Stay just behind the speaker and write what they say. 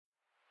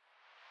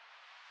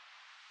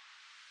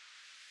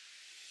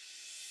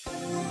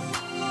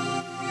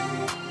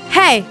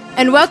Hey,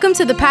 and welcome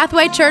to the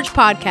Pathway Church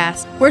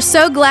podcast. We're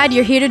so glad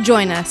you're here to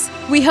join us.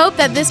 We hope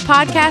that this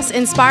podcast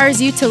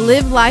inspires you to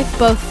live life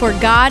both for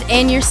God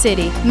and your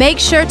city. Make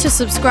sure to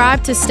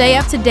subscribe to stay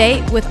up to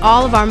date with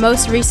all of our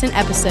most recent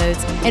episodes.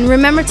 And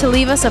remember to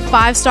leave us a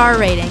 5-star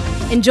rating.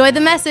 Enjoy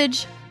the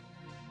message.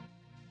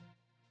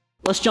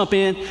 Let's jump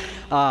in.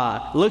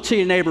 Look to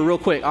your neighbor real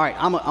quick. All right,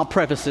 I'll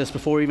preface this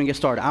before we even get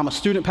started. I'm a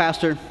student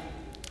pastor.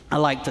 I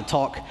like to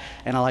talk,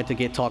 and I like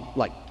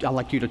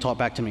you to talk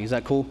back to me. Is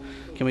that cool?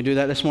 Can we do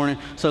that this morning?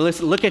 So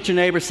listen, look at your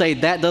neighbor, say,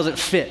 that doesn't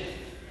fit.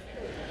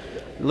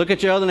 Look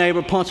at your other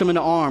neighbor, punch him in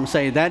the arm,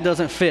 say, that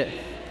doesn't fit.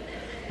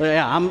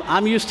 Yeah,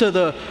 I'm used to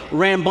the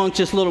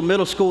rambunctious little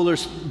middle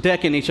schoolers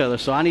decking each other,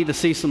 so I need to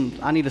see some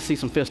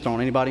fist thrown.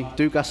 Anybody?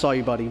 Duke, I saw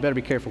you, buddy. You better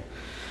be careful.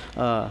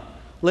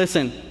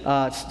 Listen,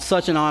 it's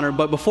such an honor,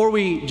 but before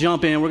we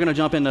jump in, we're going to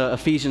jump into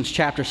Ephesians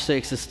chapter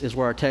 6. This is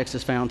where our text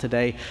is found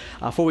today.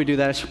 Before we do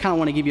that, I just kind of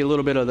want to give you a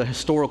little bit of the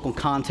historical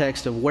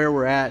context of where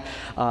we're at,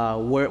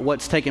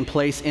 what's taking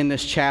place in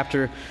this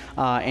chapter.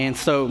 And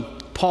so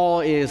Paul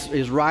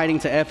is writing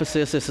to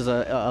Ephesus. This is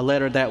a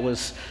letter that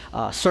was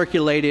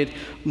circulated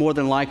more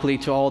than likely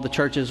to all the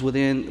churches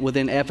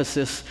within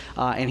Ephesus,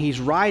 and he's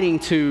writing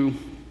to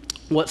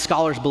what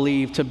scholars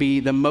believe to be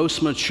the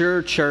most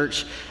mature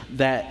church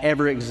that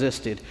ever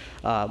existed.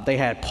 They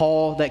had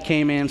Paul that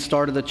came in,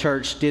 started the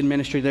church, did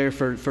ministry there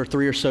for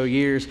 3 or so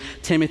years.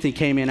 Timothy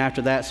came in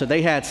after that. So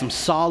they had some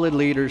solid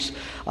leaders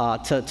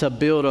to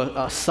build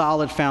a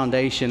solid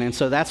foundation. And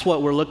so that's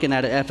what we're looking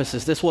at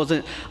Ephesus. This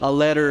wasn't a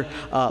letter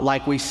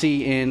like we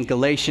see in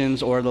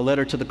Galatians or the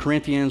letter to the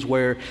Corinthians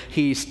where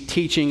he's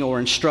teaching or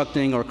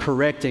instructing or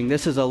correcting.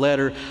 This is a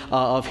letter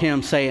of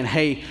him saying,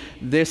 hey,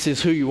 this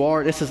is who you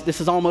are. This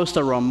is almost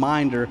a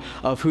reminder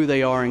of who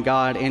they are in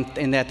God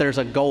and that there's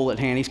a goal at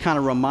hand. He's kind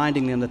of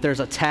reminding them that there's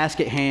a task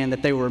at hand,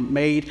 that they were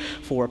made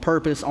for a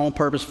purpose, on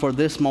purpose for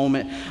this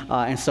moment.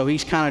 And so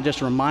he's kind of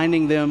just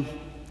reminding them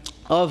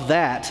of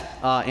that,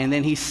 and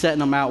then he's setting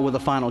them out with a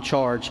final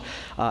charge.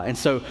 And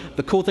so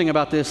the cool thing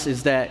about this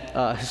is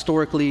that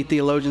historically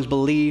theologians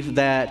believe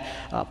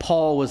that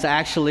Paul was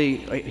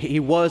he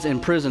was in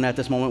prison at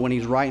this moment when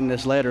he's writing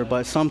this letter,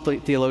 but some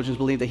theologians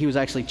believe that he was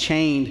actually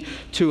chained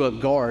to a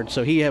guard.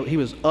 So he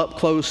was up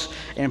close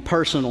and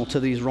personal to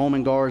these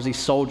Roman guards, these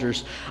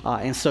soldiers.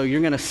 And so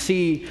you're going to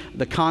see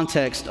the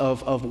context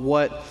of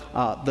what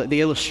the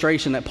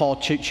illustration that Paul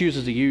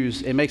chooses to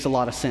use. It makes a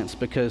lot of sense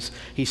because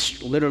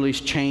he's literally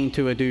chained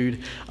to a dude,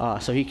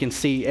 so he can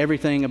see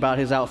everything about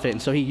his outfit.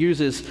 And so he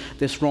uses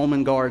this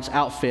Roman guard's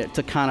outfit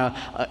to kind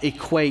of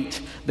equate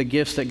the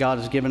gifts that God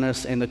has given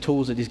us and the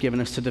tools that he's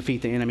given us to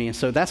defeat the enemy. And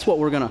so that's what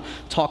we're going to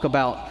talk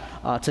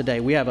about today.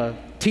 We have a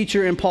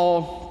teacher in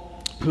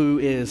Paul who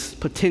is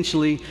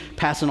potentially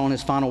passing on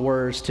his final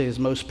words to his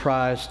most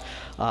prized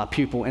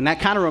pupil. And that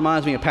kind of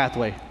reminds me of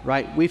Pathway,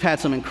 right? We've had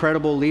some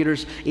incredible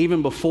leaders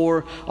even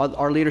before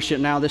our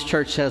leadership now. This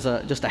church has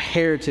just a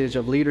heritage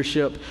of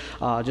leadership,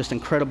 just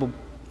incredible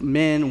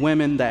men,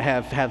 women that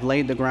have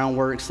laid the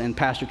groundworks, and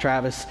Pastor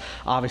Travis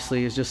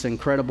obviously is just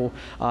incredible.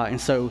 And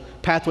so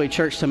Pathway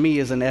Church to me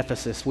is an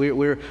Ephesus.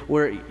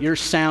 You're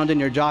sound in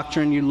your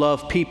doctrine. You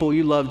love people.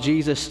 You love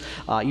Jesus.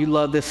 You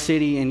love this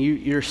city, and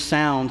you're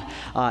sound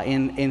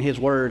in His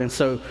Word. And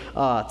so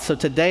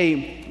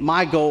today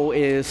my goal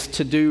is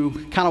to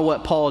do kind of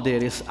what Paul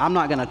did. Is I'm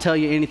not going to tell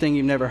you anything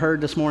you've never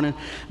heard this morning.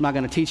 I'm not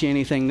going to teach you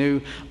anything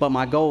new. But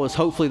my goal is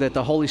hopefully that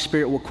the Holy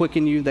Spirit will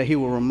quicken you, that He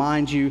will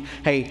remind you,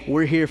 hey,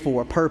 we're here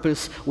for a purpose.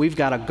 We've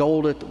got a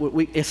goal.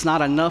 It's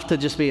not enough to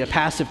just be a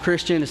passive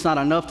Christian. It's not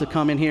enough to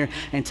come in here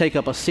and take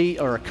up a seat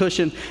or a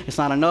cushion. It's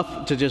not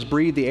enough to just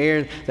breathe the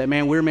air. That,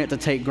 man, we're meant to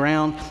take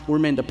ground. We're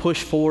meant to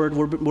push forward.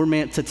 We're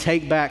meant to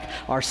take back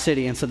our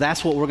city. And so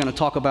that's what we're going to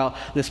talk about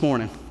this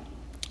morning.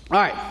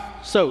 All right.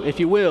 So if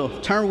you will,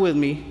 turn with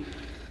me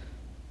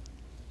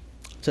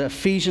to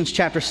Ephesians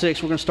chapter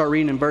 6. We're going to start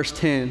reading in verse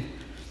 10.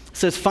 It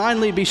says,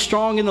 finally, be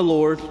strong in the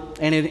Lord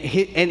and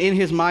in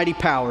His mighty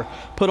power.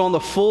 Put on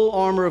the full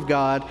armor of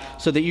God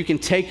so that you can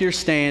take your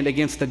stand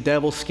against the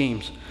devil's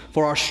schemes.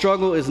 For our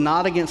struggle is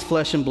not against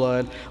flesh and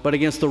blood, but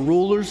against the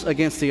rulers,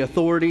 against the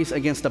authorities,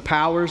 against the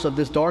powers of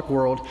this dark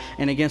world,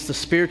 and against the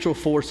spiritual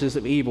forces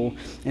of evil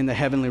in the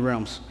heavenly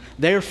realms.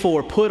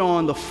 Therefore, put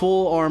on the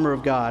full armor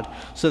of God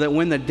so that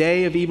when the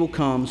day of evil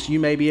comes, you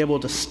may be able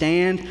to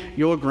stand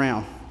your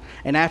ground.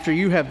 And after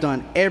you have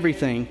done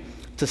everything,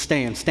 to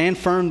stand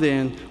firm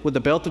then, with the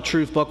belt of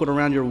truth buckled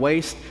around your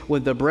waist,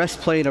 with the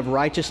breastplate of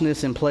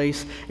righteousness in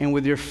place, and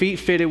with your feet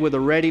fitted with the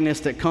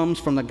readiness that comes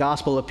from the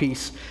gospel of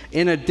peace.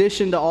 In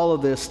addition to all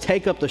of this,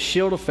 take up the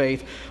shield of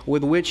faith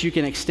with which you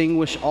can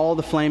extinguish all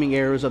the flaming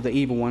arrows of the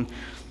evil one.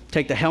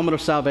 Take the helmet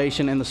of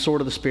salvation and the sword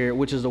of the Spirit,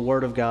 which is the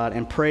word of God,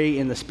 and pray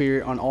in the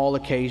Spirit on all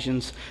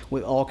occasions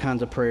with all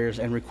kinds of prayers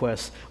and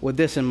requests. With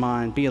this in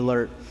mind, be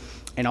alert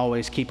and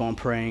always keep on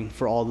praying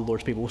for all the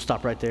Lord's people. We'll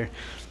stop right there.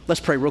 Let's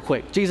pray real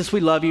quick. Jesus,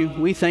 we love you.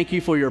 We thank you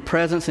for your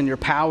presence and your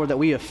power that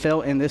we have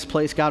felt in this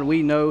place. God,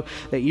 we know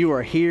that you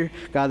are here.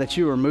 God, that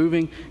you are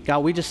moving. God,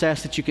 we just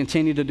ask that you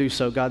continue to do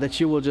so. God, that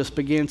you will just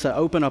begin to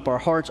open up our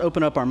hearts,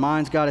 open up our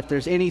minds. God, if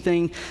there's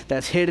anything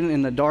that's hidden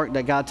in the dark,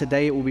 that God,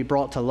 today it will be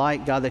brought to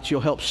light. God, that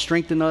you'll help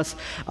strengthen us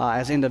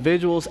as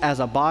individuals, as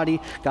a body.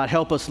 God,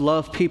 help us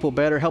love people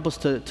better. Help us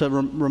to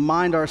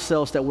remind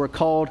ourselves that we're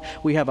called,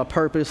 we have a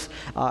purpose,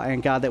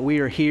 and God, that we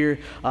are here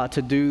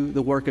to do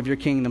the work of your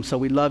kingdom. So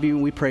we love you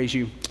and we praise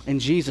you. In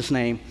Jesus'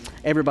 name,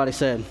 everybody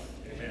said,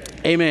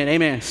 amen,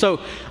 amen. So,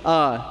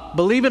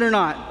 believe it or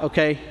not,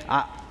 okay,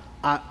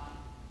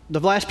 the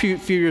last few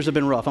years have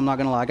been rough. I'm not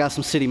going to lie. I got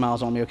some city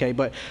miles on me, okay?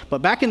 But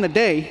back in the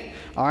day,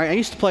 all right, I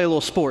used to play a little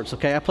sports,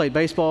 okay? I played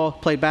baseball,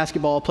 played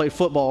basketball, played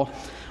football,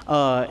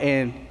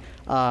 and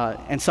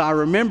so I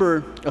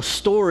remember a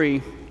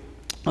story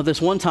of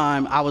this one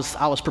time. I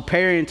was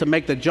preparing to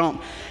make the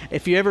jump.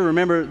 If you ever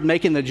remember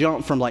making the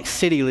jump from like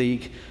City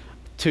League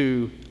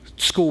to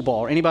school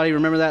ball. Anybody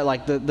remember that?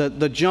 Like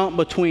the jump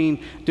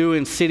between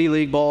doing City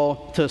League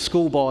ball to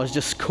school ball is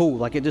just cool.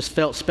 Like it just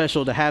felt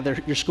special to have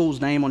your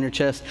school's name on your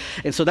chest.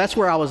 And so that's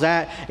where I was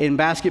at in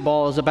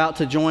basketball. I was about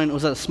to join, it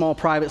was at a small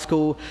private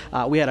school.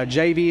 We had a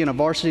JV and a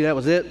varsity, that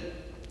was it.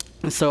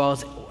 And so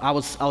I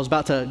was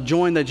about to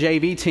join the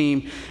JV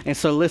team. And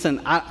so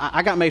listen,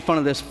 I got made fun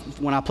of this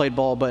when I played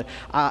ball, but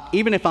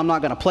even if I'm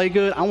not going to play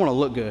good, I want to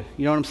look good.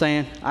 You know what I'm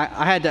saying?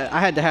 I had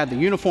to have the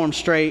uniform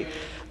straight.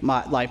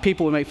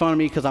 People would make fun of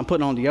me because I'm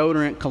putting on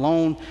deodorant,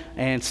 cologne,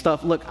 and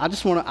stuff. Look, I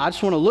just want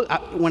to look.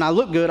 When I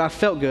look good, I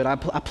felt good. I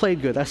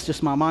played good. That's just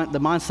the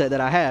mindset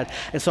that I had.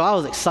 And so I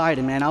was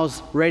excited, man. I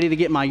was ready to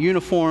get my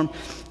uniform,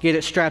 get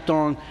it strapped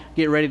on,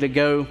 get ready to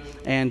go.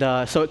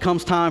 And so it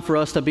comes time for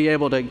us to be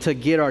able to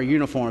get our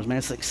uniforms, man.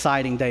 It's an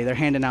exciting day. They're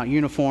handing out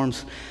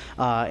uniforms.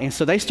 And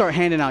so they start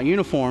handing out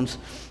uniforms.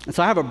 And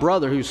so I have a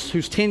brother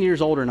who's 10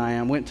 years older than I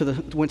am, went to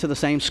the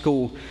same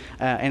school.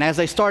 And as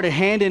they started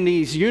handing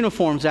these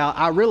uniforms out,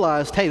 I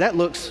realized, hey, that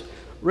looks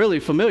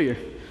really familiar.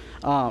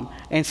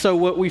 And so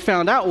what we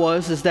found out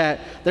is that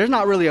there's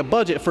not really a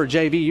budget for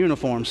JV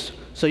uniforms.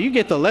 So you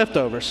get the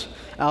leftovers.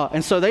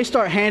 And so they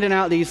start handing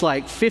out these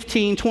like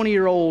 15,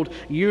 20-year-old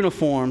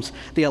uniforms.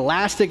 The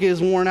elastic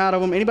is worn out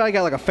of them. Anybody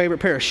got like a favorite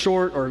pair of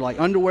short or like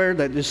underwear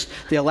that just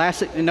the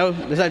elastic, no,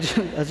 is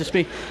that's just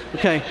me?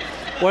 Okay.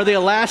 Where the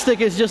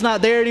elastic is just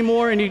not there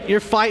anymore and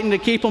you're fighting to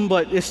keep them,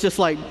 but it's just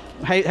like,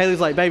 Haley's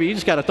like, baby, you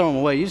just got to throw them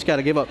away. You just got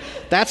to give up.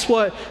 That's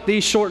what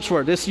these shorts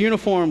were. This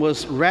uniform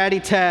was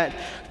ratty-tat,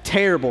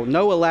 terrible,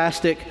 no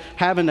elastic,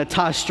 having to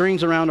tie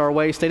strings around our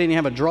waist. They didn't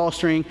even have a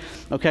drawstring,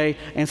 okay?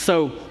 And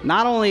so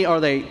not only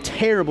are they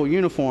terrible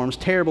uniforms,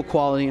 terrible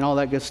quality and all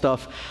that good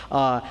stuff,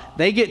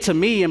 they get to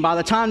me, and by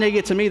the time they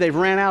get to me, they've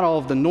ran out all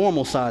of the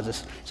normal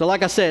sizes. So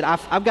like I said,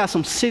 I've got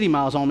some city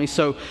miles on me,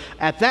 so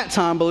at that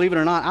time, believe it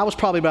or not, I was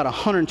probably about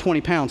 120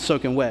 pounds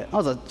soaking wet. I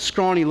was a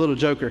scrawny little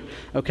joker,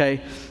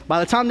 okay? By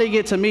the time they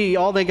get to me,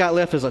 all they got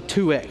left is a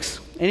 2X.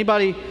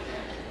 Anybody,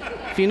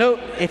 if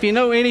you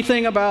know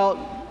anything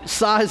about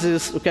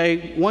sizes, okay,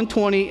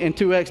 120 and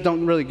 2X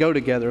don't really go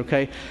together,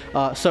 okay?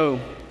 So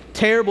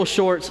terrible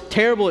shorts,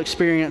 terrible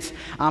experience.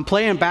 I'm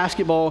playing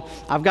basketball.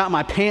 I've got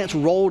my pants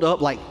rolled up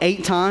like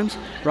 8 times,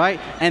 right?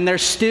 And they're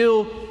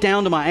still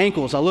down to my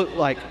ankles. I look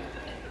like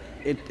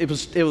it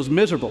was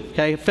miserable,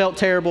 okay? It felt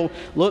terrible,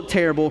 looked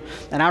terrible.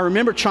 And I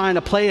remember trying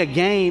to play a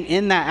game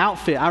in that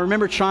outfit. I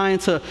remember trying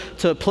to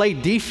play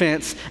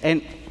defense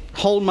and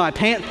hold my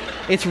pants.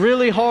 It's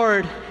really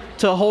hard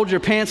to hold your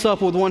pants up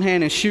with one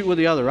hand and shoot with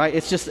the other, right?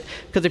 It's just,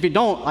 because if you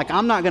don't, like,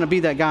 I'm not going to be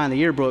that guy in the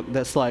yearbook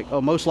that's like,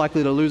 oh, most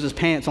likely to lose his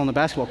pants on the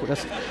basketball court.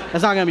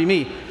 That's not going to be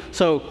me.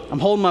 So I'm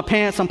holding my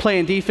pants, I'm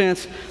playing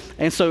defense,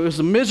 and so it was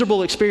a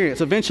miserable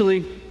experience.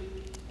 Eventually,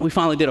 we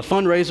finally did a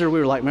fundraiser. We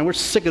were like, man, we're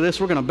sick of this.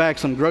 We're going to bag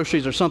some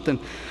groceries or something,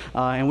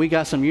 and we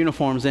got some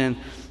uniforms in.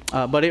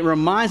 But it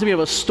reminds me of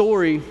a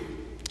story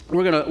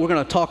we're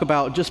gonna talk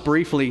about just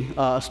briefly,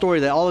 a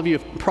story that all of you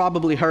have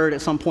probably heard at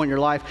some point in your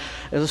life.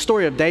 It's a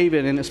story of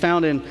David, and it's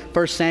found in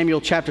 1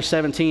 Samuel chapter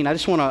 17. I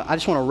just want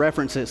to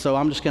reference it, so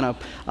I'm just gonna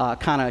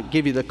kind of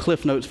give you the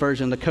Cliff Notes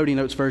version, the Cody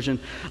Notes version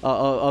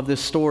of this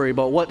story.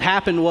 But what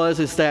happened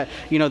is that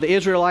the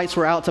Israelites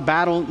were out to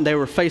battle. They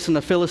were facing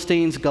the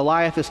Philistines.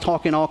 Goliath is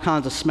talking all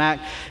kinds of smack.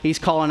 He's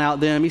calling out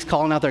them. He's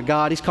calling out their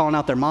God. He's calling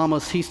out their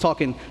mamas. He's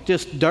talking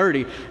just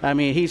dirty. I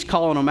mean, he's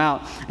calling them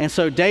out. And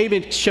so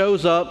David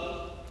shows up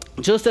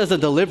just as a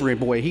delivery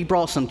boy. He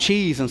brought some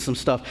cheese and some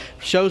stuff.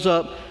 Shows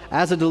up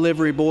as a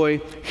delivery boy,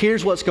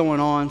 hears what's going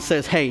on,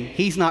 says, hey,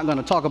 he's not going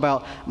to talk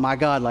about my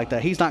God like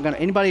that. He's not going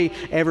to. Anybody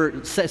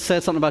ever said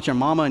something about your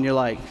mama and you're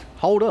like,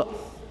 hold up.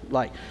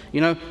 Like,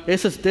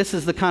 this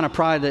is the kind of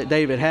pride that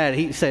David had.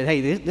 He said,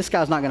 hey, this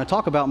guy's not going to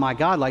talk about my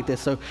God like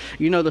this. So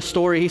the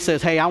story. He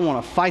says, hey, I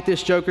want to fight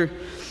this joker.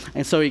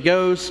 And so he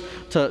goes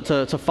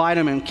to fight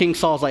him, and King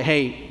Saul's like,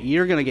 hey,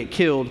 you're going to get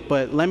killed,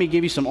 but let me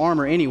give you some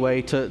armor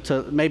anyway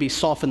to maybe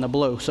soften the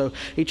blow. So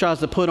he tries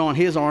to put on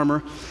his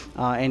armor,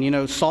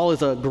 and Saul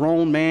is a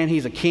grown man.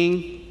 He's a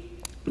king.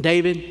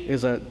 David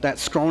is that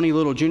scrawny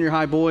little junior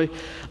high boy,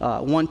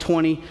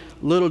 120,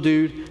 little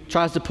dude,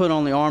 tries to put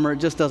on the armor. It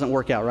just doesn't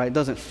work out, right? It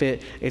doesn't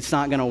fit. It's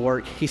not going to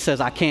work. He says,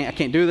 I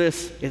can't do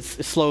this.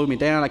 It's slowed me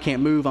down. I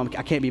can't move. I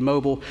can't be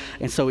mobile.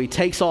 And so he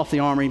takes off the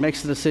armor. He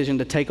makes the decision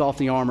to take off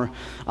the armor.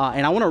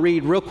 And I want to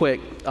read real quick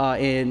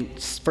in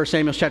 1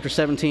 Samuel chapter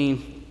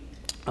 17.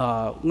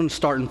 I'm going to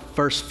start in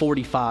verse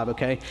 45,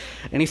 okay?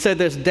 And he said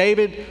this,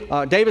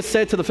 David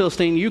said to the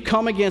Philistine, you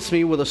come against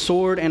me with a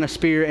sword and a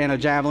spear and a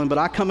javelin, but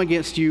I come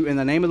against you in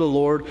the name of the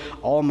Lord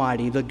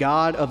Almighty, the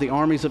God of the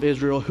armies of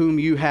Israel, whom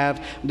you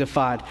have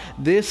defied.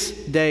 This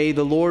day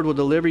the Lord will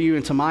deliver you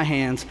into my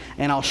hands,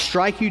 and I'll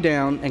strike you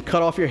down and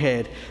cut off your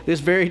head.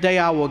 This very day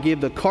I will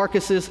give the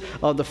carcasses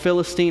of the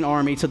Philistine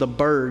army to the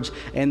birds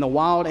and the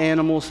wild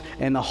animals,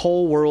 and the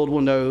whole world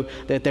will know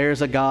that there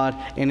is a God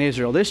in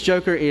Israel. This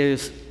joker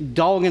is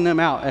dogging them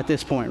out at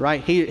this point,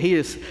 right? He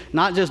is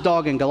not just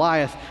dogging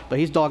Goliath, but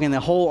he's dogging the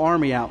whole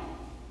army out.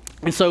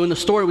 And so in the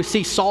story, we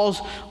see Saul's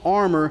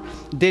armor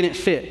didn't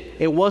fit.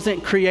 It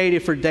wasn't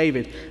created for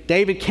David.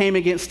 David came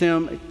against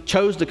them,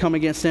 chose to come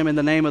against them in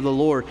the name of the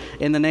Lord,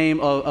 in the name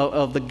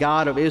of the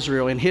God of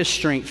Israel, in his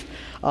strength.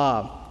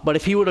 But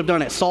if he would have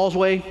done it Saul's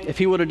way, if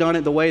he would have done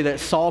it the way that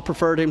Saul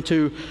preferred him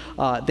to,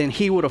 then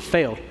he would have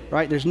failed,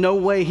 right? There's no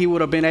way he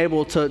would have been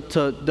able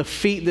to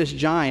defeat this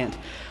giant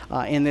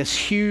in this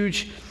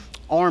huge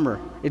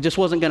armor. It just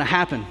wasn't going to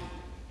happen.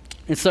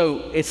 And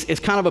so it's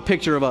kind of a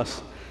picture of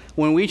us.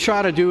 When we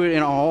try to do it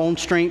in our own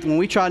strength, when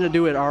we try to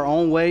do it our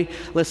own way,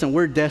 listen,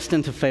 we're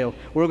destined to fail.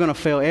 We're going to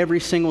fail every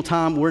single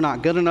time. We're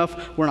not good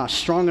enough. We're not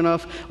strong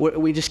enough.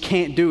 We just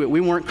can't do it. We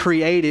weren't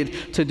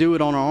created to do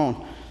it on our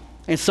own.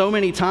 And so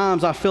many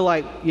times I feel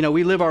like,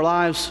 we live our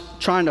lives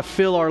trying to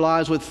fill our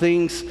lives with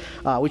things.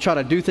 We try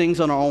to do things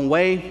on our own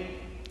way.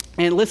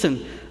 And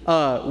listen,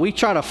 we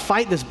try to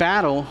fight this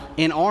battle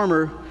in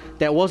armor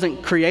that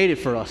wasn't created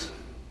for us.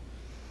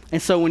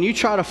 And so when you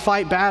try to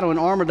fight battle in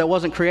armor that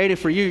wasn't created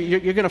for you,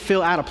 you're going to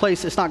feel out of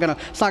place. It's not going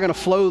to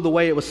flow the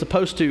way it was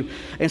supposed to.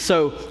 And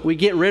so we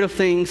get rid of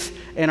things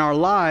in our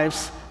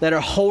lives that are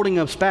holding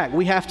us back.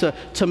 We have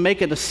to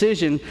make a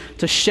decision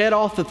to shed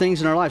off the things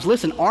in our lives.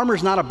 Listen,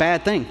 armor's not a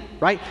bad thing,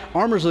 right?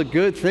 Armor's a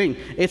good thing.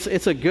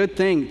 It's a good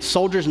thing.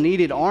 Soldiers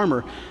needed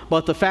armor.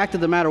 But the fact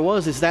of the matter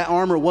is that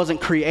armor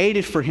wasn't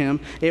created for him.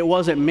 It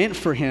wasn't meant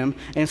for him.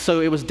 And so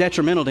it was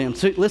detrimental to him.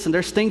 So listen,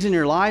 there's things in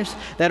your lives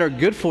that are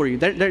good for you.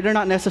 They're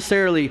not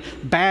necessarily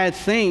bad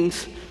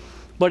things,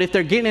 but if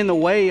they're getting in the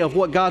way of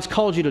what God's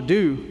called you to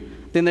do,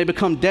 then they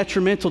become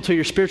detrimental to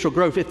your spiritual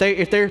growth. If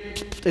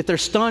they're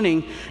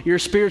stunning your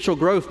spiritual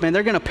growth, man,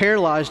 they're going to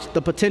paralyze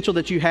the potential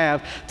that you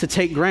have to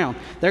take ground.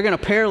 They're going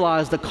to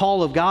paralyze the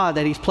call of God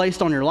that He's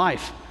placed on your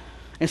life.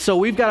 And so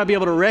we've got to be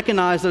able to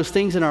recognize those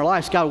things in our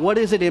lives. God, what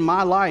is it in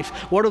my life?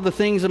 What are the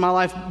things in my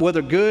life,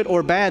 whether good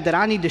or bad, that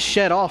I need to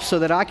shed off so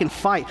that I can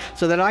fight,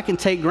 so that I can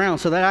take ground,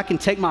 so that I can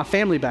take my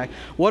family back?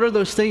 What are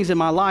those things in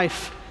my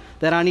life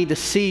that I need to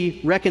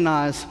see,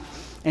 recognize,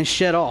 and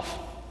shed off?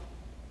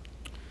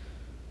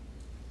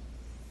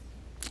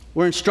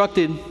 We're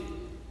instructed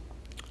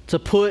to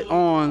put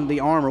on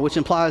the armor, which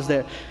implies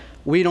that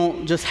we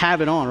don't just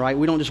have it on, right?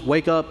 We don't just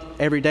wake up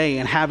every day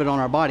and have it on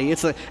our body.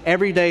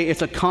 Every day,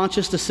 it's a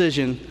conscious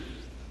decision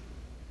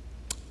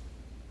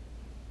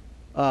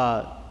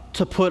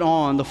to put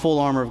on the full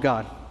armor of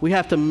God. We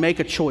have to make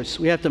a choice.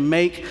 We have to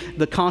make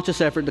the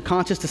conscious effort, the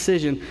conscious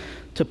decision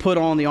to put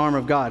on the armor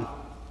of God.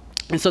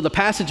 And so the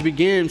passage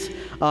begins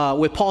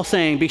with Paul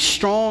saying, be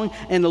strong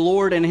in the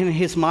Lord and in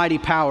His mighty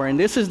power. And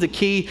this is the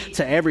key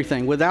to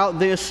everything. Without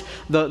this,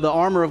 the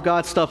armor of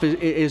God stuff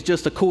is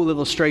just a cool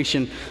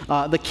illustration.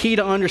 The key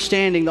to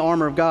understanding the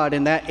armor of God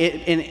and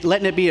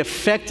letting it be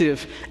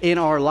effective in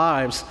our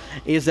lives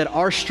is that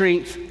our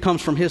strength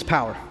comes from His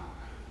power.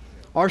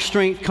 Our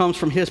strength comes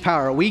from His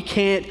power. We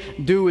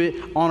can't do it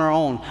on our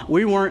own.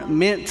 We weren't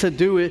meant to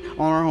do it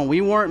on our own.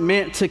 We weren't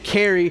meant to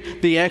carry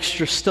the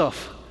extra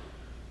stuff.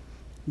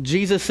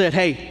 Jesus said,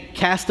 hey,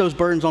 cast those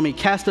burdens on me,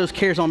 cast those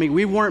cares on me.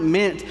 We weren't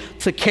meant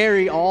to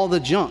carry all the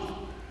junk.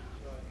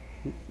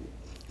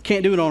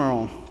 Can't do it on our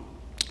own.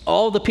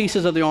 All the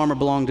pieces of the armor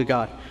belong to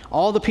God.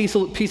 All the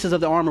pieces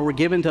of the armor were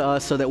given to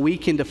us so that we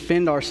can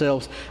defend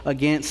ourselves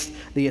against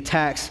the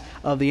attacks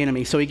of the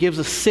enemy. So he gives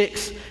us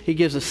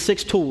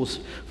six tools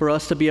for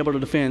us to be able to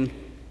defend,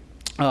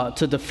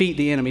 to defeat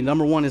the enemy.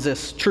 Number one is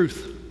this,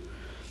 truth.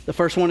 The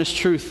first one is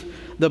truth.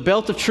 The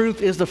belt of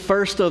truth is the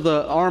first of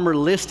the armor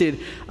listed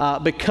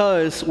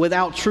because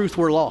without truth,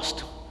 we're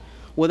lost.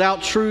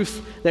 Without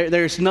truth,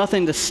 there's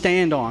nothing to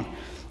stand on.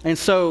 And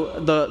so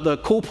the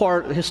cool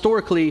part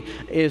historically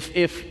is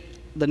if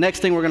the next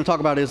thing we're going to talk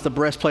about is the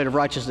breastplate of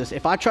righteousness.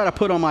 If I try to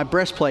put on my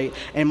breastplate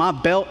and my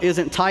belt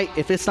isn't tight,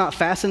 if it's not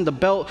fastened, the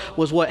belt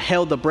was what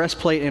held the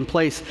breastplate in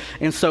place.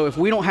 And so if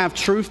we don't have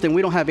truth, then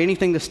we don't have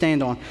anything to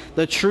stand on.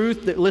 The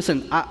truth,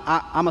 listen,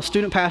 I'm a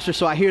student pastor,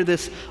 so I hear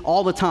this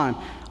all the time.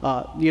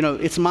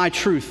 It's my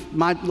truth.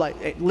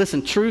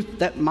 Listen,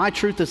 truth, my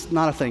truth is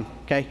not a thing,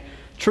 okay?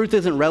 Truth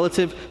isn't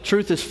relative.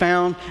 Truth is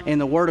found in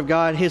the Word of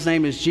God. His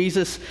name is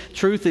Jesus.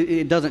 Truth,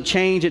 it doesn't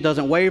change. It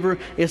doesn't waver.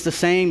 It's the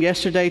same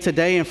yesterday,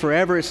 today, and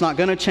forever. It's not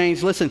going to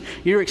change. Listen,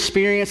 your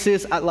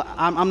experiences,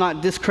 I'm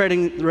not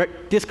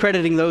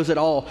discrediting those at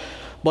all,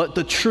 but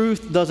the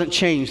truth doesn't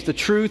change. The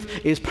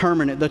truth is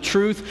permanent. The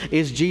truth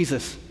is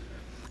Jesus.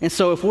 And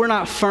so if we're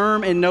not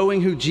firm in knowing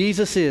who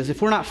Jesus is,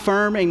 if we're not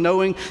firm in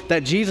knowing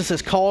that Jesus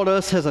has called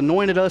us, has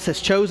anointed us, has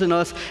chosen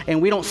us,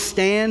 and we don't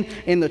stand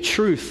in the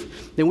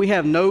truth, then we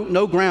have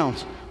no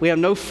grounds. We have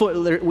no foot.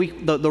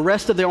 The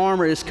rest of the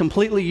armor is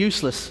completely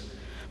useless,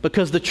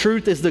 because the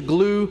truth is the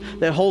glue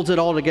that holds it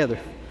all together.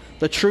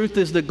 The truth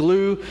is the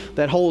glue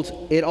that holds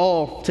it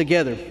all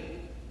together.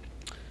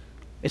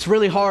 It's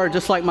really hard,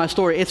 just like my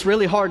story, it's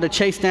really hard to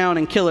chase down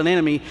and kill an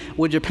enemy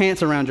with your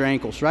pants around your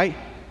ankles, right?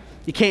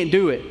 You can't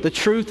do it. The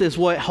truth is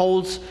what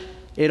holds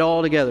it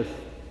all together.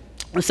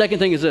 The second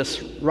thing is this: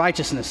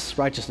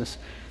 righteousness.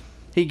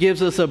 He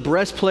gives us a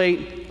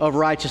breastplate of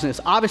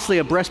righteousness. Obviously,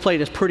 a breastplate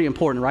is pretty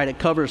important, right? It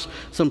covers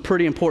some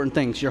pretty important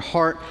things. Your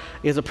heart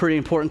is a pretty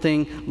important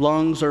thing.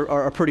 Lungs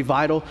are pretty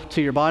vital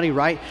to your body,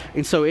 right?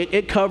 And so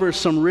it covers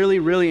some really,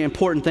 really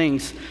important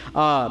things.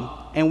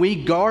 And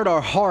we guard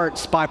our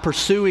hearts by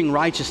pursuing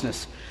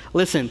righteousness.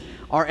 Listen,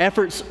 our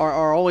efforts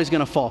are always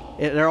going to fall.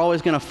 They're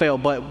always going to fail,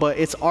 but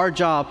it's our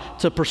job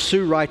to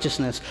pursue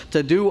righteousness.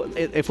 To do,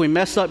 if we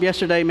messed up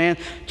yesterday, man,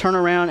 turn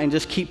around and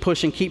just keep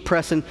pushing, keep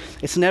pressing.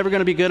 It's never going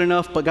to be good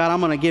enough, but God,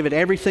 I'm going to give it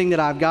everything that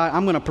I've got.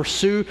 I'm going to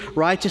pursue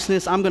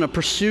righteousness. I'm going to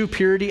pursue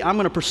purity. I'm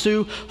going to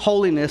pursue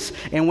holiness.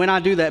 And when I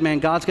do that, man,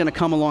 God's going to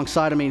come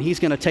alongside of me and He's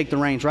going to take the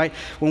reins, right?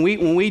 When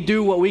we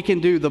do what we can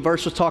do, the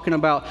verse was talking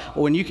about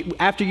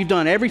after you've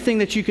done everything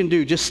that you can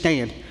do, just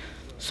stand.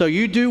 So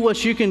you do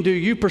what you can do.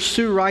 You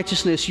pursue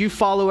righteousness. You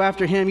follow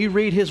after Him. You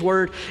read His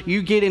Word.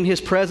 You get in His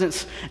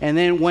presence. And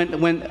then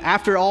when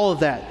after all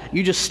of that,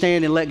 you just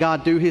stand and let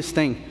God do His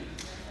thing.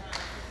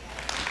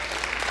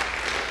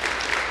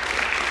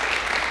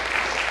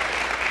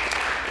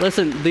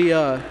 Listen,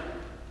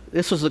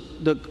 this was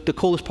the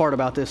coolest part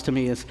about this to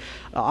me is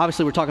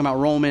obviously we're talking about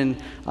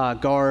Roman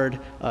guard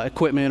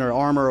equipment or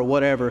armor or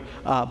whatever,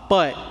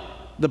 but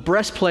the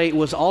breastplate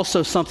was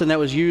also something that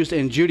was used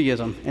in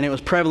Judaism, and it was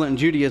prevalent in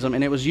Judaism,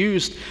 and it was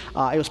used,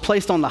 it was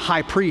placed on the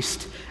high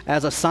priest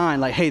as a sign,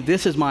 like, hey,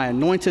 this is my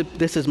anointed,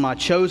 this is my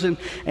chosen,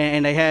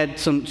 and they had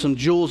some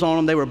jewels on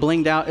them. They were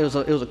blinged out. It was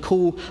a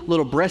cool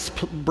little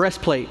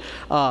breastplate,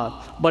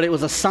 but it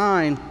was a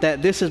sign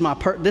that this is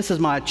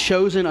my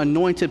chosen,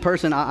 anointed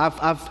person.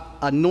 I've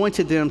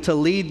anointed them to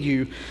lead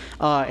you,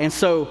 and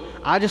so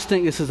I just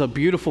think this is a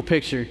beautiful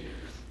picture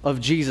of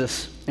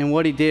Jesus and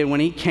what He did when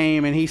He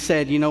came and He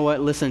said, you know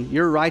what, listen,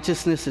 your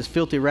righteousness is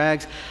filthy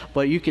rags,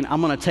 but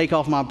I'm going to take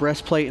off my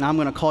breastplate and I'm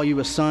going to call you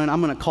a son.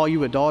 I'm going to call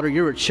you a daughter.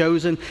 You're a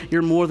chosen.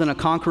 You're more than a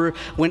conqueror.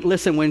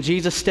 When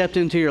Jesus stepped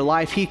into your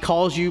life, He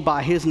calls you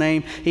by His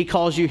name. He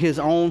calls you His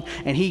own,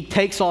 and He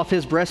takes off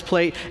His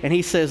breastplate and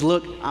He says,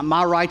 look,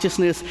 my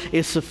righteousness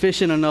is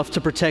sufficient enough to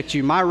protect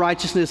you. My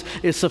righteousness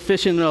is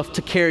sufficient enough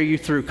to carry you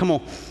through. Come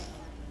on.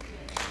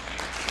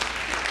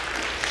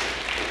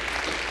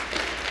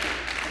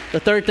 The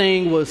third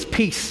thing was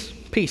peace.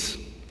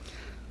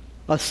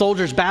 A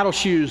soldier's battle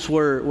shoes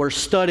were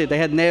studded. They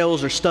had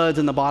nails or studs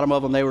in the bottom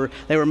of them. They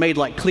were made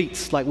like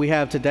cleats, like we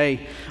have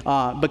today.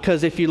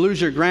 Because if you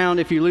lose your ground,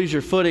 if you lose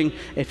your footing,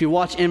 if you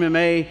watch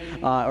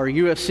MMA or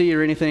UFC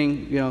or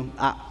anything, you know,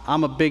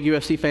 I'm a big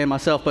UFC fan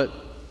myself, but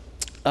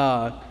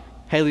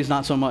Haley's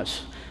not so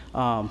much.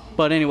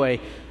 But anyway,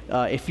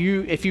 if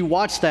you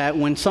watch that,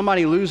 when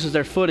somebody loses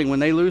their footing, when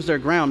they lose their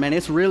ground, man,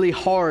 it's really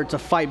hard to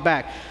fight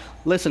back.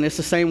 Listen, it's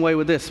the same way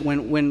with this.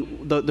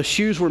 When the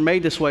shoes were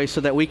made this way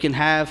so that we can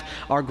have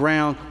our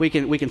ground, we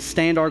can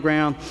stand our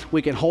ground,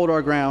 we can hold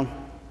our ground.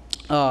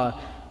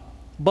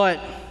 But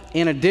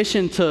in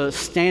addition to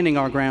standing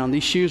our ground,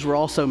 these shoes were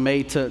also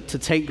made to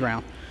take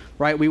ground,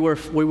 right? We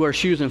wear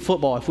shoes in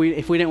football. If we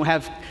didn't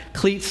have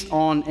cleats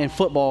on in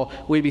football,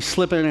 we'd be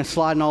slipping and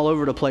sliding all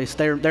over the place.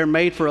 They're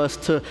made for us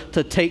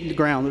to take the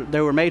ground.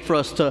 They were made for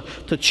us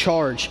to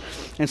charge.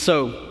 And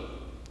so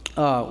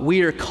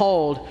we are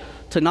called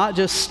to not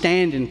just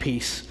stand in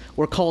peace,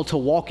 we're called to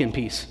walk in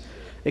peace.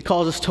 It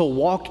calls us to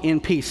walk in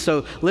peace.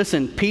 So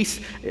listen, peace,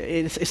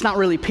 it's not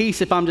really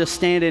peace if I'm just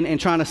standing and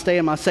trying to stay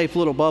in my safe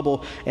little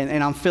bubble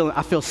and I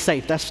feel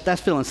safe.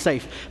 That's feeling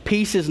safe.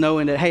 Peace is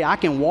knowing that, hey, I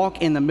can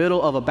walk in the middle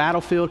of a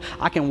battlefield.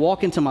 I can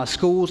walk into my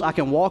schools. I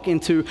can walk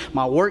into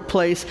my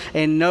workplace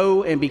and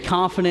know and be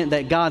confident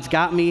that God's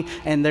got me,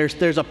 and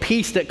there's a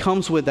peace that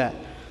comes with that.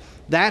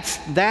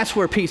 That's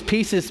where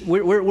peace is.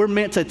 We're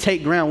meant to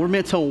take ground. We're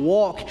meant to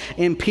walk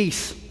in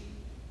peace.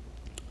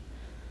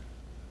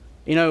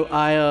 You know,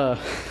 I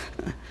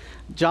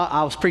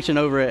was preaching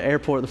over at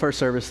airport the first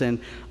service,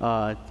 and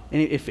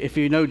if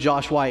you know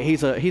Josh White,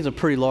 he's a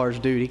pretty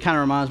large dude. He kind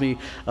of reminds me,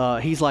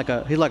 he's like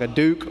a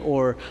Duke,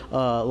 or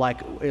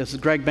like it's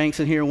Greg Banks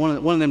in here, one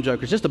of them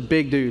jokers. Just a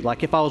big dude.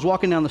 Like if I was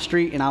walking down the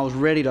street and I was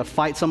ready to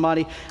fight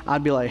somebody,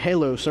 I'd be like,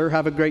 "Hello, sir,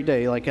 have a great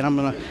day." Like, and I'm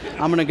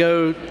gonna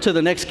go to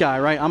the next guy,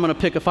 right? I'm gonna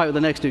pick a fight with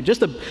the next dude.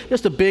 Just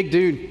a big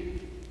dude.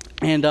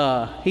 And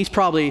he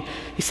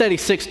said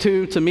he's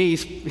 6'2". To me,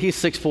 he's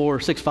 6'4",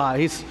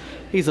 6'5".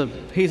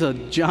 He's a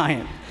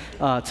giant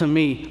to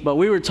me. But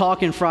we were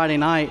talking Friday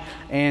night,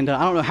 and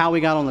I don't know how we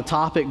got on the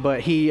topic,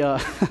 but he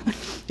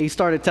he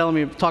started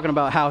talking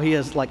about how he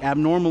has like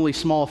abnormally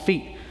small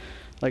feet,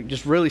 like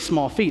just really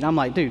small feet. I'm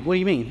like, dude, what do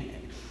you mean?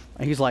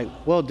 And he's like,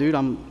 well, dude,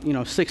 I'm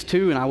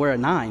 6'2" and I wear a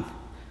 9.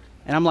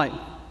 And I'm like,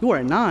 you wear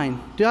a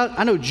 9? Dude,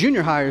 I know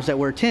junior hires that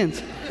wear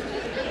 10s.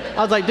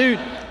 I was like, dude,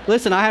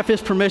 listen, I have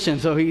his permission.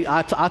 So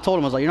I told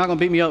him, I was like, you're not going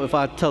to beat me up if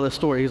I tell this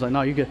story. He's like,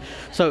 no, you're good.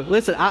 So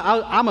listen,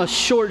 I'm a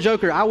short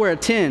joker. I wear a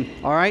 10,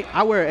 all right?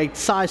 I wear a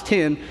size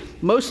 10,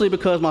 mostly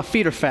because my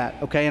feet are fat,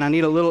 okay? And I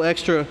need a little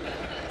extra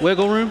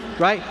wiggle room,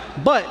 right?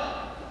 But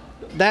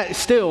that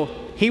still,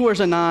 he wears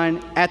a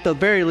 9. At the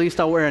very least,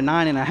 I wear a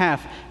 9.5.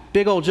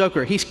 Big old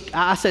joker.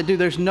 I said, dude,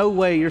 there's no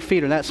way your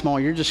feet are that small.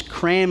 You're just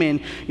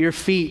cramming your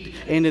feet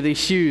into these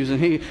shoes. And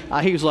he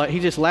was like,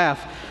 he just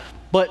laughed.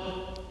 But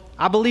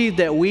I believe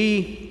that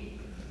we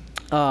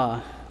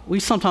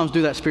sometimes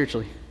do that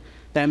spiritually.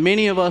 That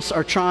many of us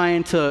are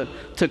trying to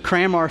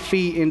cram our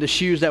feet into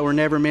shoes that were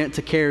never meant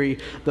to carry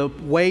the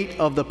weight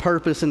of the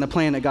purpose and the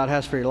plan that God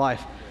has for your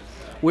life.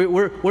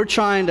 We're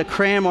trying to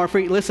cram our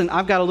feet. Listen,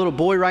 I've got a little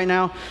boy right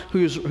now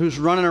who's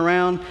running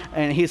around,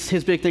 and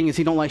his big thing is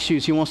he don't like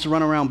shoes. He wants to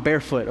run around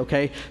barefoot,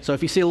 okay? So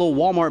if you see a little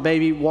Walmart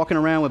baby walking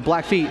around with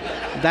black feet,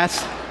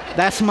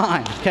 that's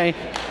mine, okay?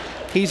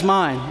 He's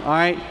mine, all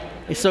right?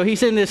 So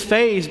he's in this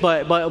phase,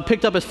 but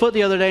picked up his foot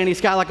the other day, and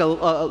he's got like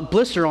a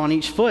blister on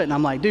each foot. And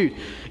I'm like, dude,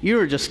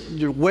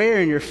 you're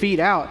wearing your feet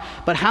out.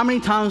 But how many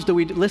times do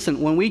we,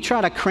 listen, when we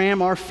try to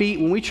cram our feet,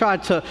 when we try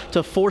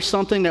to force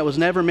something that was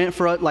never meant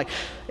for us,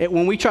 if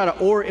we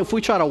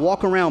try to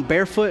walk around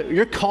barefoot,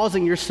 you're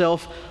causing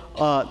yourself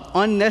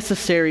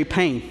unnecessary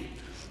pain.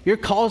 You're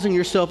causing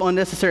yourself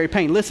unnecessary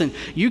pain. Listen,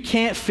 you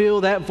can't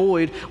fill that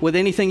void with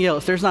anything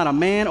else. There's not a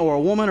man or a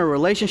woman or a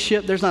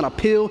relationship. There's not a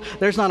pill.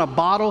 There's not a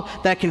bottle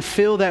that can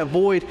fill that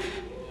void.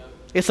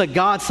 It's a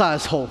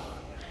God-sized hole.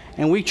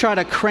 And we try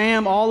to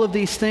cram all of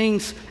these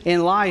things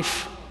in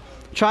life,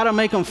 try to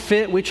make them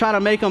fit. We try to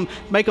make them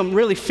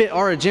really fit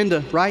our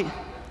agenda, right?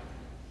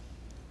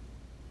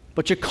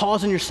 But you're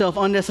causing yourself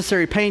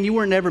unnecessary pain. You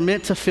were never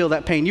meant to feel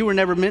that pain. You were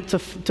never meant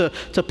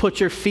to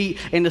put your feet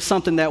into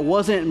something that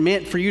wasn't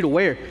meant for you to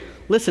wear.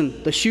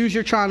 Listen, the shoes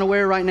you're trying to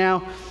wear right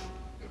now,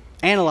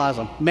 analyze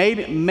them.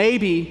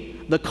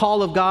 Maybe the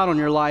call of God on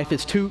your life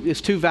is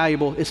too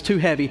valuable, it's too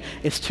heavy,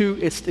 it's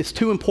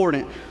too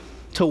important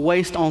to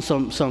waste on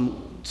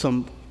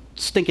some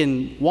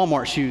stinking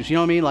Walmart shoes. You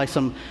know what I mean? Like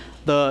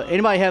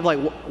anybody have like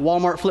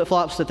Walmart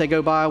flip-flops that they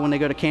go buy when they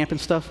go to camp and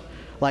stuff?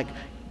 Like,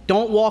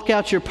 don't walk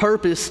out your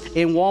purpose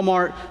in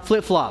Walmart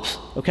flip-flops,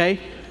 okay?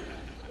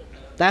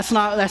 That's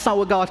not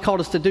what God called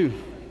us to do.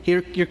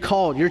 You're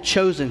called, you're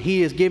chosen.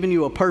 He has given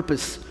you a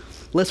purpose.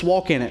 Let's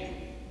walk in it.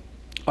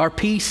 Our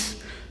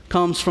peace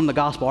comes from the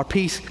gospel. Our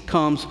peace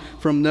comes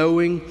from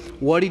knowing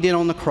what he did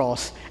on the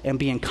cross and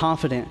being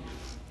confident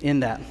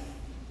in that.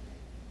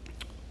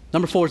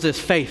 Number 4 is this,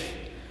 faith.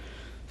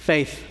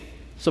 Faith.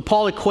 So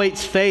Paul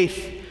equates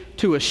faith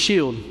to a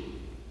shield.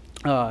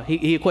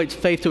 He equates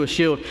faith to a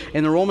shield.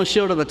 And the Roman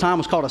shield of the time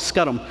was called a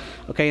scutum.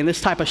 Okay, and this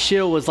type of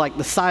shield was like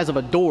the size of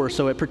a door,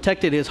 so it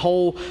protected his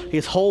whole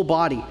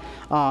body.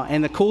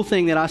 And the cool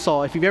thing that I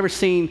saw, if you've ever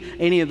seen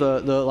any of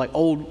the like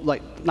old,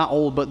 like not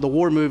old, but the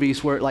war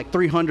movies where like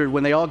 300,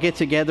 when they all get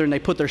together and they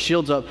put their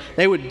shields up,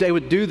 they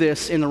would do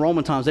this in the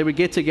Roman times. They would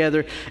get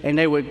together and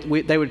they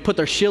would put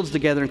their shields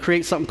together and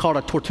create something called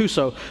a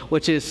tortuso,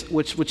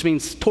 which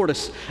means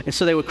tortoise. And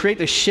so they would create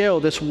this shell,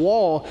 this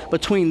wall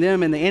between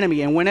them and the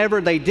enemy. And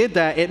whenever they did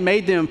that, it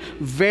made them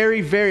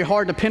very, very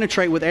hard to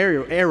penetrate with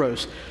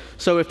arrows.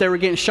 So if they were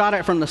getting shot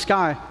at from the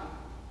sky,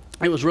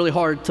 it was really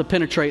hard to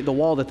penetrate the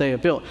wall that they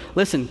had built.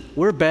 Listen,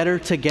 we're better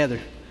together.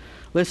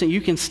 Listen,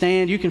 you can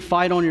stand, you can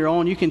fight on your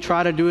own, you can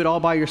try to do it all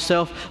by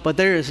yourself, but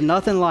there is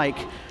nothing like,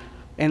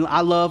 and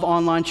I love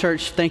online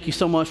church, thank you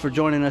so much for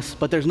joining us,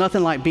 but there's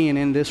nothing like being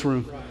in this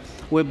room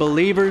with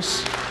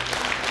believers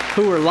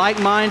who are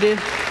like-minded,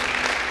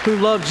 who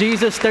love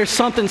Jesus. There's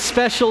something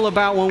special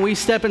about when we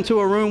step into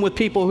a room with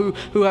people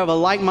who have a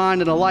like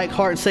mind and a like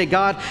heart and say,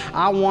 God,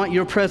 I want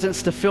your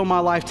presence to fill my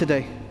life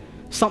today.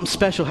 Something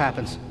special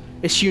happens.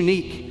 It's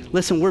unique.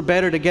 Listen, we're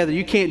better together.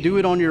 You can't do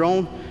it on your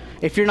own.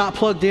 If you're not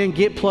plugged in,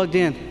 get plugged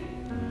in.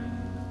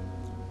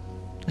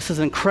 This is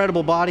an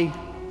incredible body.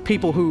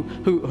 People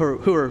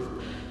who are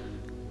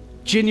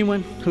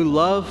genuine, who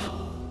love.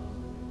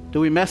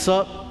 Do we mess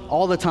up?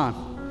 All the time.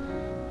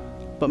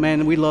 But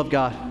man, we love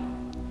God.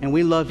 And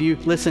we love you.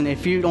 Listen,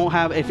 if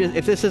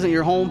this isn't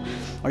your home,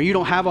 or you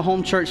don't have a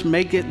home church,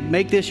 make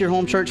this your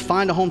home church.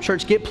 Find a home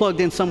church. Get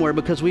plugged in somewhere,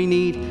 because we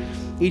need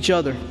each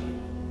other.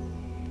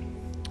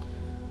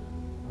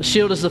 The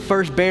shield is the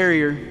first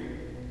barrier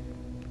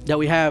that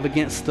we have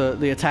against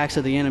the attacks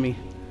of the enemy.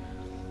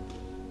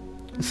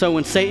 And so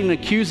when Satan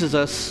accuses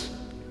us,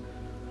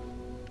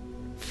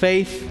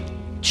 faith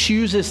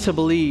chooses to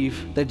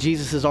believe that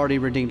Jesus has already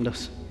redeemed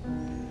us.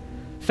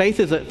 Faith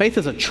is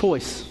a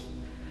choice.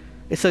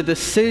 It's a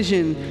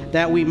decision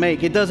that we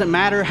make. It doesn't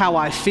matter how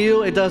I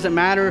feel. It doesn't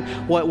matter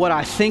what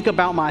I think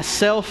about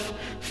myself.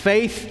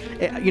 Faith,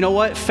 you know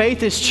what?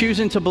 Faith is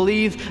choosing to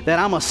believe that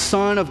I'm a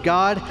son of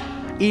God,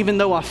 even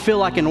though I feel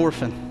like an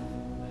orphan.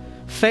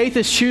 Faith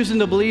is choosing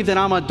to believe that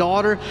I'm a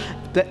daughter,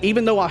 that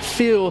even though I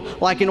feel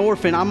like an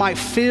orphan, I might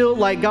feel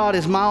like God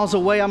is miles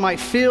away. I might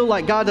feel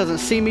like God doesn't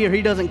see me or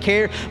he doesn't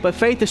care. But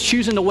faith is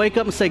choosing to wake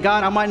up and say,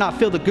 God, I might not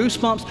feel the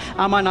goosebumps.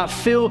 I might not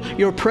feel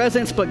your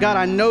presence, but God,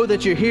 I know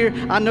that you're here.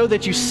 I know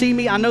that you see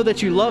me. I know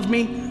that you love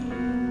me.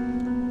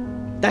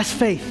 That's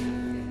faith.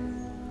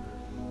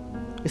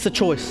 It's a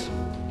choice.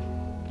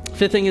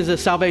 Fifth thing is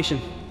this, salvation.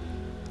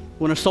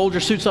 When a soldier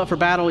suits up for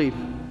battle, he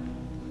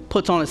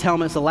puts on his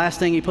helmet. It's the last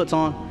thing he puts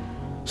on.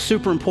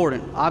 Super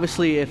important.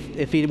 Obviously,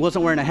 if he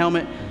wasn't wearing a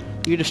helmet,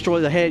 you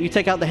destroy the head. You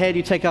take out the head,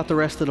 you take out the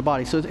rest of the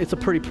body. So it's a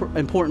pretty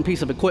important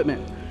piece of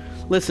equipment.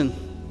 Listen,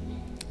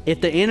 if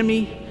the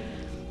enemy,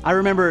 I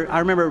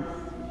remember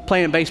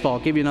playing baseball. I'll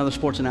give you another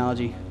sports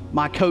analogy.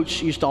 My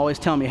coach used to always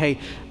tell me, hey,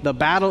 the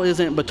battle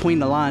isn't between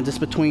the lines, it's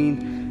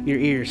between your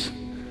ears.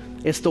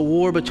 It's the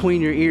war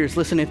between your ears.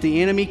 Listen, if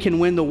the enemy can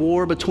win the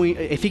war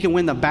if he can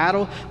win the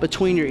battle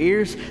between your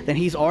ears, then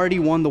he's already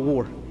won the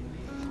war.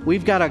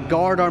 We've got to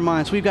guard our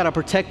minds. We've got to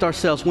protect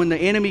ourselves. When the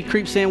enemy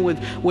creeps in with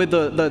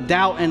the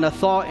doubt and the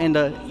thought and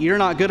the you're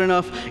not good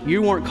enough,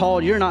 you weren't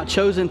called, you're not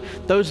chosen,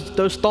 those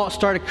thoughts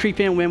start to creep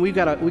in. When we've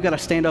got to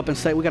stand up and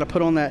say, we've got to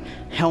put on that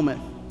helmet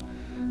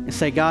and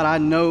say, God, I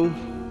know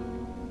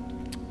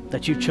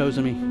that you've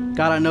chosen me.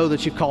 God, I know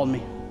that you've called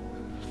me.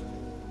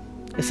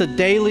 It's a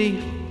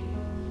daily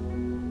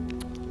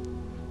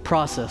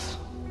process.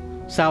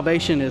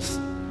 Salvation is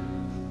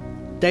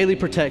daily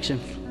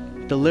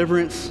protection,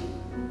 deliverance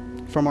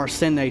from our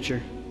sin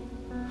nature.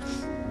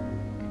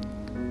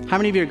 How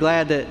many of you are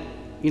glad that,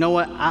 you know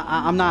what,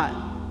 I'm not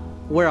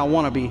where I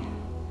want to be,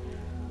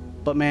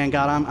 but man,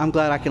 God, I'm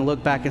glad I can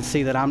look back and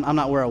see that I'm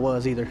not where I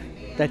was either.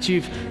 That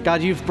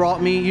you've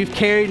brought me, you've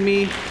carried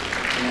me,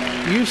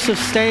 you've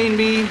sustained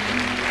me.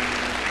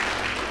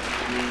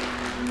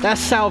 That's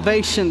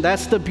salvation.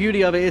 That's the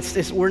beauty of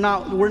it. We're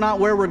not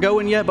where we're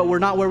going yet, but we're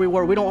not where we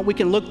were. We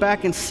can look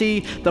back and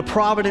see the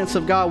providence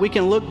of God. We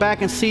can look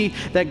back and see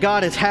that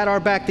God has had our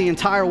back the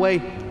entire way.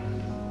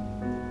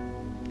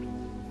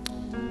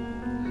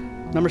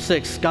 Number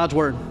 6, God's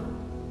Word.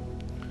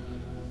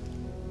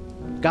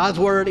 God's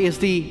Word is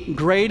the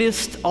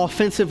greatest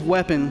offensive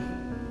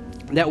weapon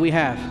that we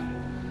have.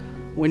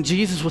 When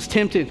Jesus was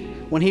tempted,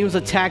 when he was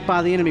attacked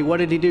by the enemy, what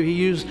did he do? He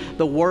used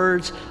the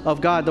words of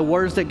God, the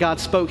words that God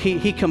spoke.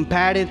 He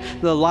combated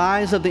the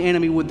lies of the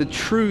enemy with the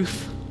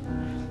truth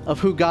of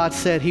who God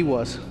said he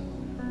was.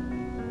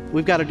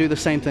 We've got to do the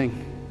same thing.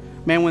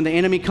 Man, when the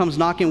enemy comes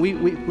knocking, we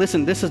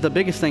listen, this is the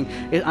biggest thing.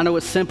 I know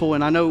it's simple,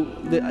 and I know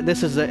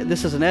this is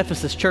an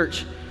Ephesus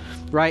church,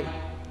 right?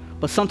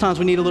 But sometimes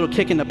we need a little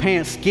kick in the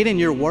pants. Get in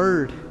your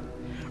word.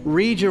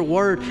 Read your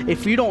word.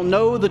 If you don't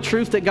know the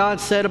truth that God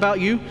said about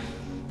you,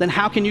 then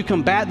how can you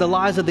combat the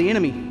lies of the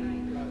enemy?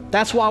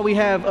 That's why we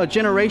have a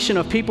generation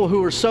of people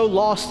who are so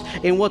lost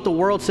in what the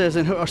world says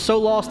and who are so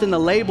lost in the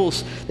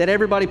labels that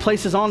everybody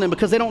places on them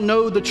because they don't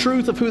know the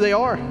truth of who they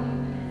are.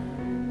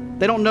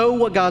 They don't know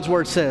what God's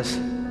word says.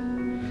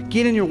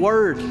 Get in your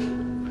word.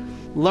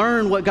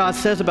 Learn what God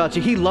says about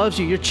you. He loves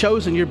you. You're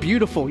chosen. You're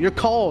beautiful. You're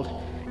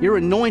called. You're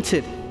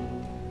anointed.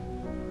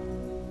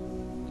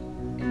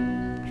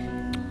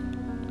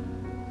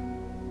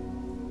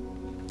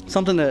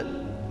 Something that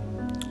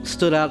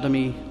stood out to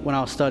me when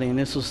I was studying.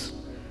 This was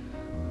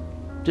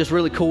just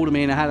really cool to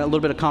me, and I had a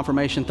little bit of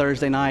confirmation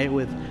Thursday night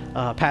with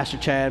Pastor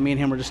Chad. Me and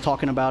him were just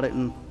talking about it,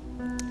 and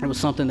it was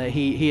something that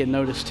he had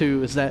noticed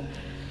too, is that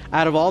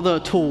out of all the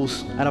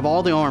tools, out of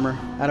all the armor,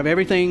 out of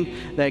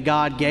everything that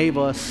God gave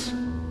us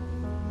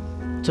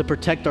to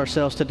protect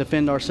ourselves, to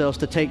defend ourselves,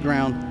 to take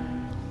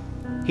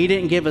ground, he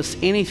didn't give us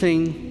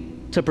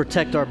anything to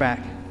protect our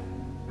back.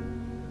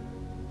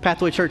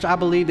 Pathway Church, I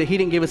believe that he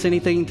didn't give us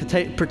anything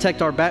to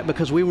protect our back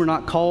because we were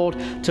not called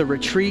to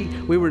retreat.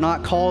 We were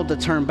not called to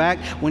turn back.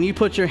 When you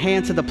put your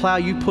hand to the plow,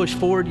 you push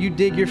forward, you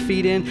dig your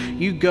feet in,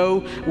 you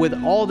go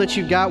with all that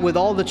you got, with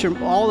all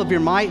of your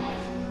might.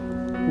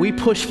 We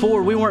push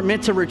forward. We weren't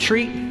meant to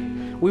retreat.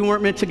 We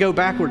weren't meant to go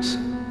backwards.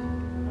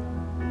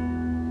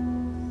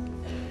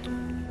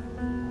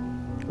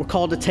 We're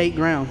called to take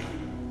ground.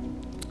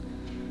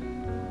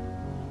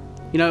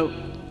 You know,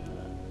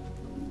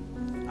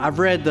 I've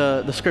read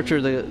the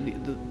scripture,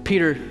 the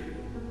Peter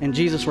and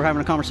Jesus were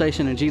having a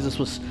conversation, and Jesus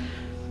was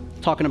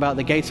talking about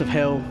the gates of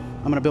hell.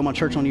 I'm going to build my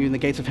church on you, and the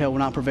gates of hell will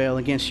not prevail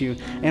against you.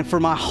 And for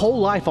my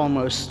whole life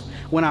almost,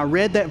 when I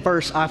read that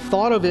verse, I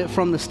thought of it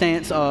from the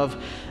stance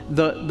of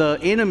the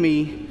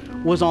enemy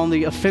was on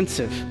the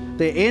offensive.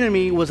 the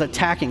enemy was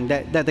attacking,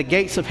 that the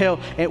gates of hell,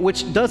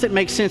 which doesn't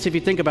make sense if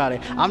you think about it.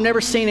 I've never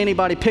seen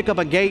anybody pick up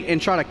a gate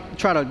and try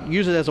to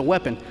use it as a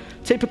weapon.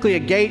 Typically, a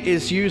gate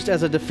is used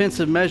as a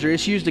defensive measure.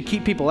 It's used to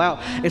keep people out.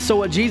 And so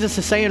what Jesus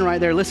is saying right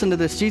there, listen to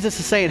this. Jesus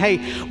is saying,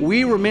 hey,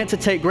 we were meant to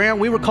take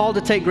ground. We were called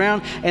to take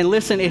ground. And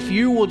listen, if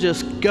you will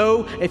just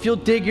go, if you'll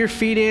dig your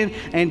feet in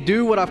and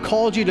do what I've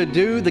called you to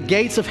do, the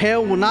gates of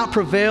hell will not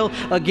prevail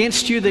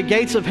against you. The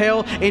gates of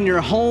hell in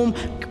your home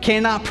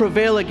cannot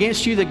prevail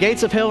against you. The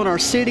gates of hell in our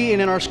city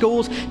and in our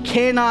schools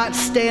cannot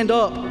stand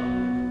up.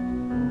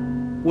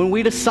 When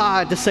we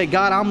decide to say,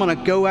 God, I'm going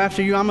to go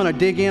after you. I'm going to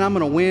dig in. I'm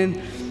going to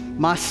win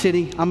my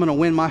city, I'm going to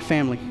win my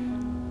family.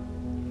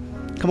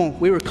 Come on,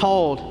 we were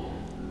called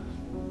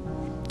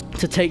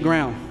to take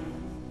ground.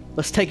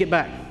 Let's take it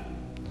back.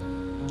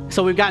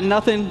 So we've got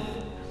nothing,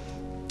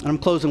 and I'm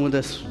closing with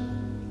this.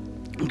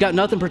 We've got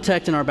nothing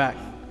protecting our back.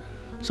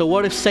 So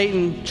what if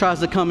Satan tries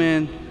to come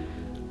in,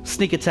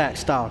 sneak attack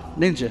style,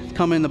 ninja,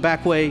 come in the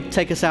back way,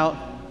 take us out,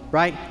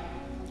 right?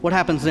 What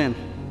happens then?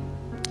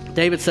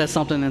 David says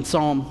something in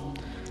Psalm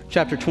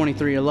chapter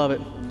 23, I love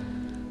it.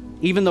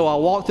 Even though I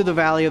walk through the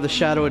valley of the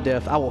shadow of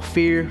death, I will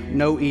fear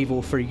no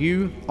evil, for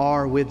you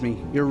are with me.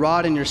 Your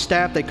rod and your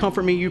staff, they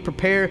comfort me. You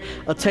prepare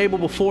a table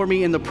before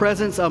me in the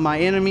presence of my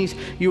enemies.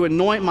 You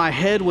anoint my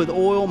head with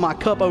oil. My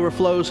cup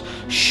overflows.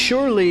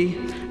 Surely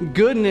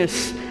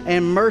goodness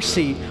and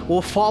mercy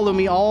will follow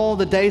me all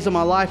the days of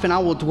my life, and I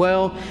will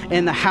dwell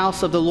in the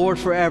house of the Lord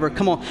forever.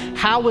 Come on.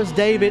 How was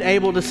David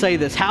able to say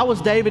this? How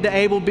was David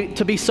able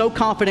to be so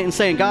confident in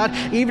saying, God,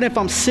 even if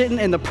I'm sitting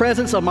in the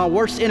presence of my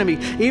worst enemy,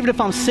 even if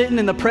I'm sitting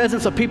in the presence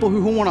of people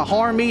who want to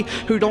harm me,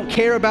 who don't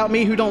care about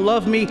me, who don't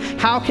love me,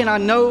 how can I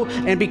know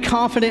and be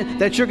confident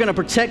that you're going to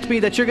protect me,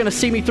 that you're going to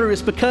see me through?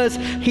 It's because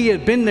he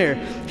had been there.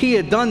 He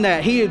had done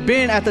that. He had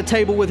been at the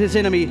table with his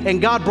enemy,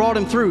 and God brought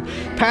him through.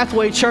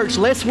 Pathway Church,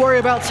 let's worry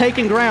about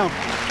taking ground.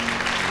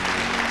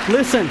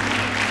 Listen,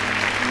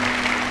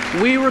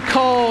 we were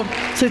called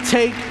to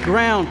take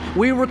ground.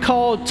 We were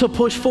called to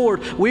push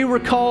forward. We were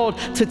called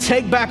to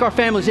take back our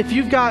families. If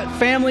you've got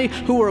family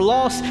who are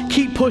lost,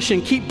 keep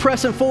pushing, keep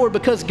pressing forward,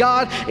 because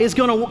God is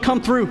going to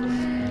come through.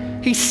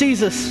 He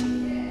sees us.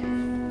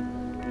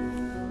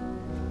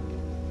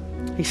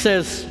 He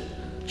says,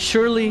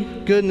 surely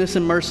goodness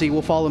and mercy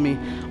will follow me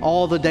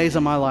all the days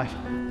of my life.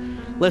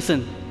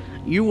 Listen,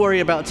 you worry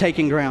about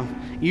taking ground.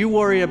 You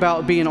worry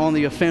about being on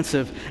the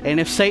offensive. And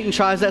if Satan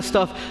tries that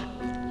stuff,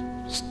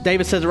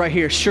 David says it right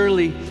here,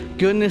 surely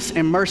goodness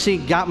and mercy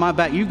got my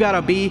back. You got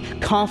to be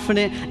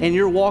confident in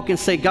your walk and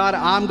say, God,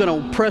 I'm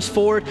going to press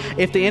forward.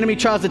 If the enemy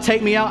tries to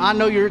take me out, I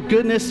know your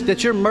goodness,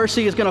 that your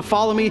mercy is going to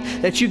follow me,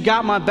 that you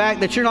got my back,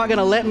 that you're not going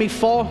to let me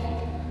fall.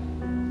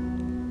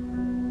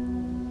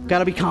 Got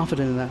to be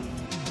confident in that.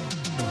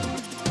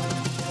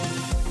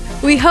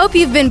 We hope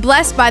you've been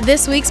blessed by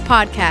this week's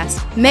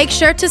podcast. Make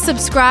sure to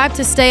subscribe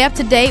to stay up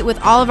to date with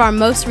all of our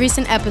most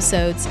recent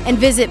episodes, and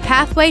visit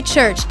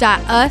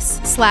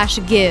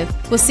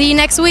pathwaychurch.us/give. We'll see you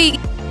next week.